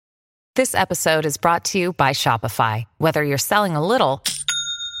This episode is brought to you by Shopify. Whether you're selling a little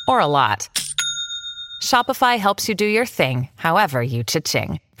or a lot, Shopify helps you do your thing, however you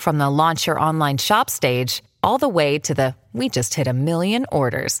cha-ching. From the launch your online shop stage, all the way to the we just hit 1 million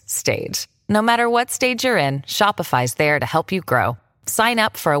orders stage. No matter what stage you're in, Shopify's there to help you grow. Sign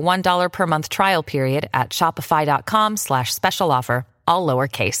up for a $1 per month trial period at shopify.com/special offer, all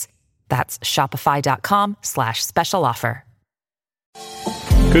lowercase. That's shopify.com/special offer.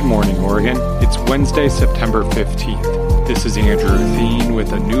 Good morning, Oregon. It's Wednesday, September 15th. This is Andrew Thien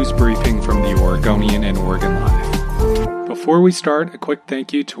with a news briefing from the Oregonian and Oregon Live. Before we start, a quick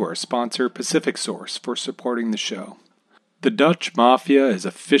thank you to our sponsor, Pacific Source, for supporting the show. The Dutch Mafia is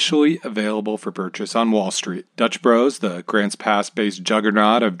officially available for purchase on Wall Street. Dutch Bros, the Grants Pass-based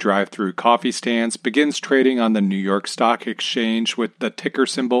juggernaut of drive-through coffee stands, begins trading on the New York Stock Exchange with the ticker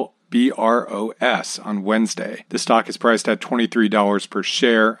symbol BROS on Wednesday. The stock is priced at $23 per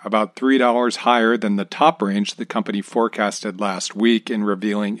share, about $3 higher than the top range the company forecasted last week in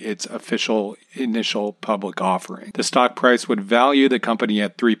revealing its official initial public offering. The stock price would value the company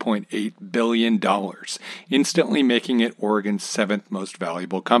at $3.8 billion, instantly making it Oregon's 7th most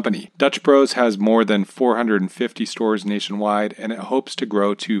valuable company. Dutch Bros has more than 450 stores nationwide, and it hopes to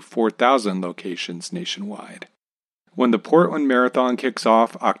grow to 4,000 locations nationwide. When the Portland Marathon kicks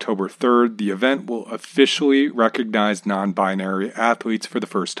off October 3rd, the event will officially recognize non-binary athletes for the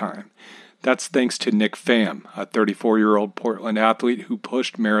first time. That's thanks to Nick Pham, a 34-year-old Portland athlete who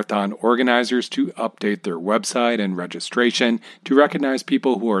pushed marathon organizers to update their website and registration to recognize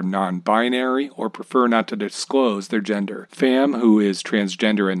people who are non-binary or prefer not to disclose their gender. Pham, who is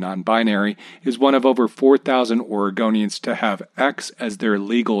transgender and non-binary, is one of over 4,000 Oregonians to have X as their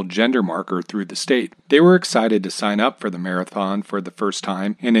legal gender marker through the state. They were excited to sign up for the marathon for the first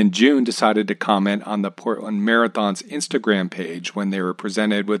time, and in June decided to comment on the Portland Marathon's Instagram page when they were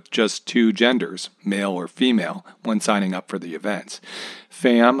presented with just 2 genders, male or female, when signing up for the events.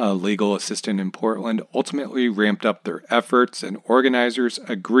 Pham, a legal assistant in Portland, ultimately ramped up their efforts, and organizers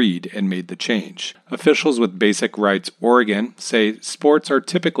agreed and made the change. Officials with Basic Rights Oregon say sports are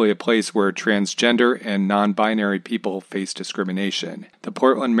typically a place where transgender and non-binary people face discrimination. The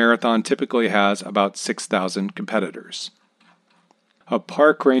Portland Marathon typically has about 6,000 competitors. A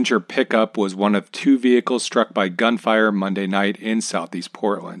park ranger pickup was one of 2 vehicles struck by gunfire Monday night in southeast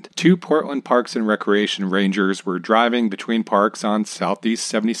Portland. 2 Portland Parks and Recreation rangers were driving between parks on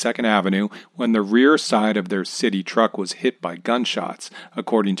southeast 72nd Avenue when the rear side of their city truck was hit by gunshots,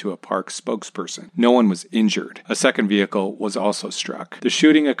 according to a park spokesperson. No one was injured. A second vehicle was also struck. The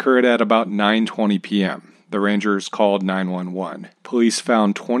shooting occurred at about 9:20 p.m. The Rangers called 911. Police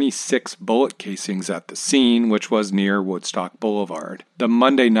found 26 bullet casings at the scene, which was near Woodstock Boulevard. The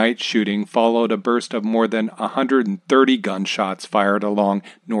Monday night shooting followed a burst of more than 130 gunshots fired along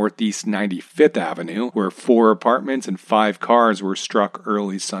Northeast 95th Avenue, where 4 apartments and 5 cars were struck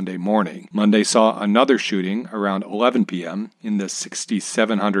early Sunday morning. Monday saw another shooting around 11 p.m. in the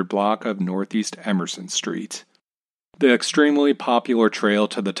 6700 block of Northeast Emerson Street. The extremely popular trail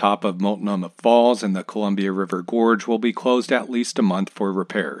to the top of Multnomah Falls in the Columbia River Gorge will be closed at least a month for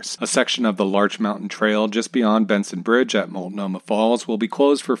repairs. A section of the Larch Mountain Trail just beyond Benson Bridge at Multnomah Falls will be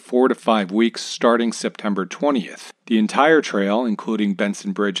closed for 4 to 5 weeks starting September 20th. The entire trail, including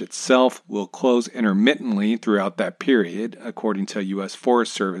Benson Bridge itself, will close intermittently throughout that period, according to U.S.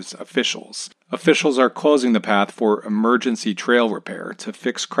 Forest Service officials. Officials are closing the path for emergency trail repair to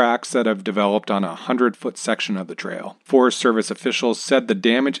fix cracks that have developed on a 100-foot section of the trail. Forest Service officials said the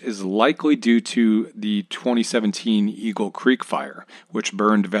damage is likely due to the 2017 Eagle Creek fire, which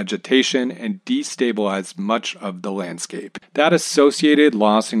burned vegetation and destabilized much of the landscape. That associated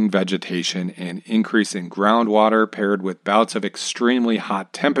loss in vegetation and increase in groundwater paired with bouts of extremely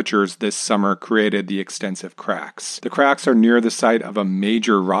hot temperatures this summer created the extensive cracks. The cracks are near the site of a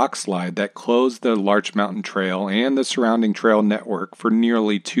major rock slide that closed the Larch Mountain Trail and the surrounding trail network for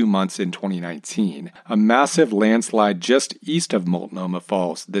nearly 2 months in 2019. A massive landslide just east of Multnomah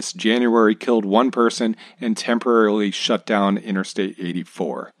Falls this January killed 1 person and temporarily shut down Interstate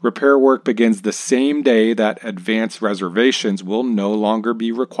 84. Repair work begins the same day that advance reservations will no longer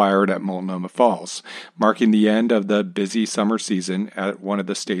be required at Multnomah Falls, marking the end of the busy summer season at one of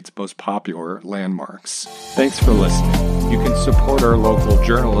the state's most popular landmarks. Thanks for listening. You can support our local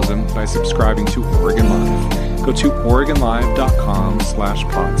journalism by subscribing to Oregon Live. Go to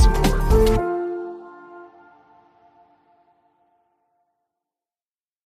OregonLive.com/pod support.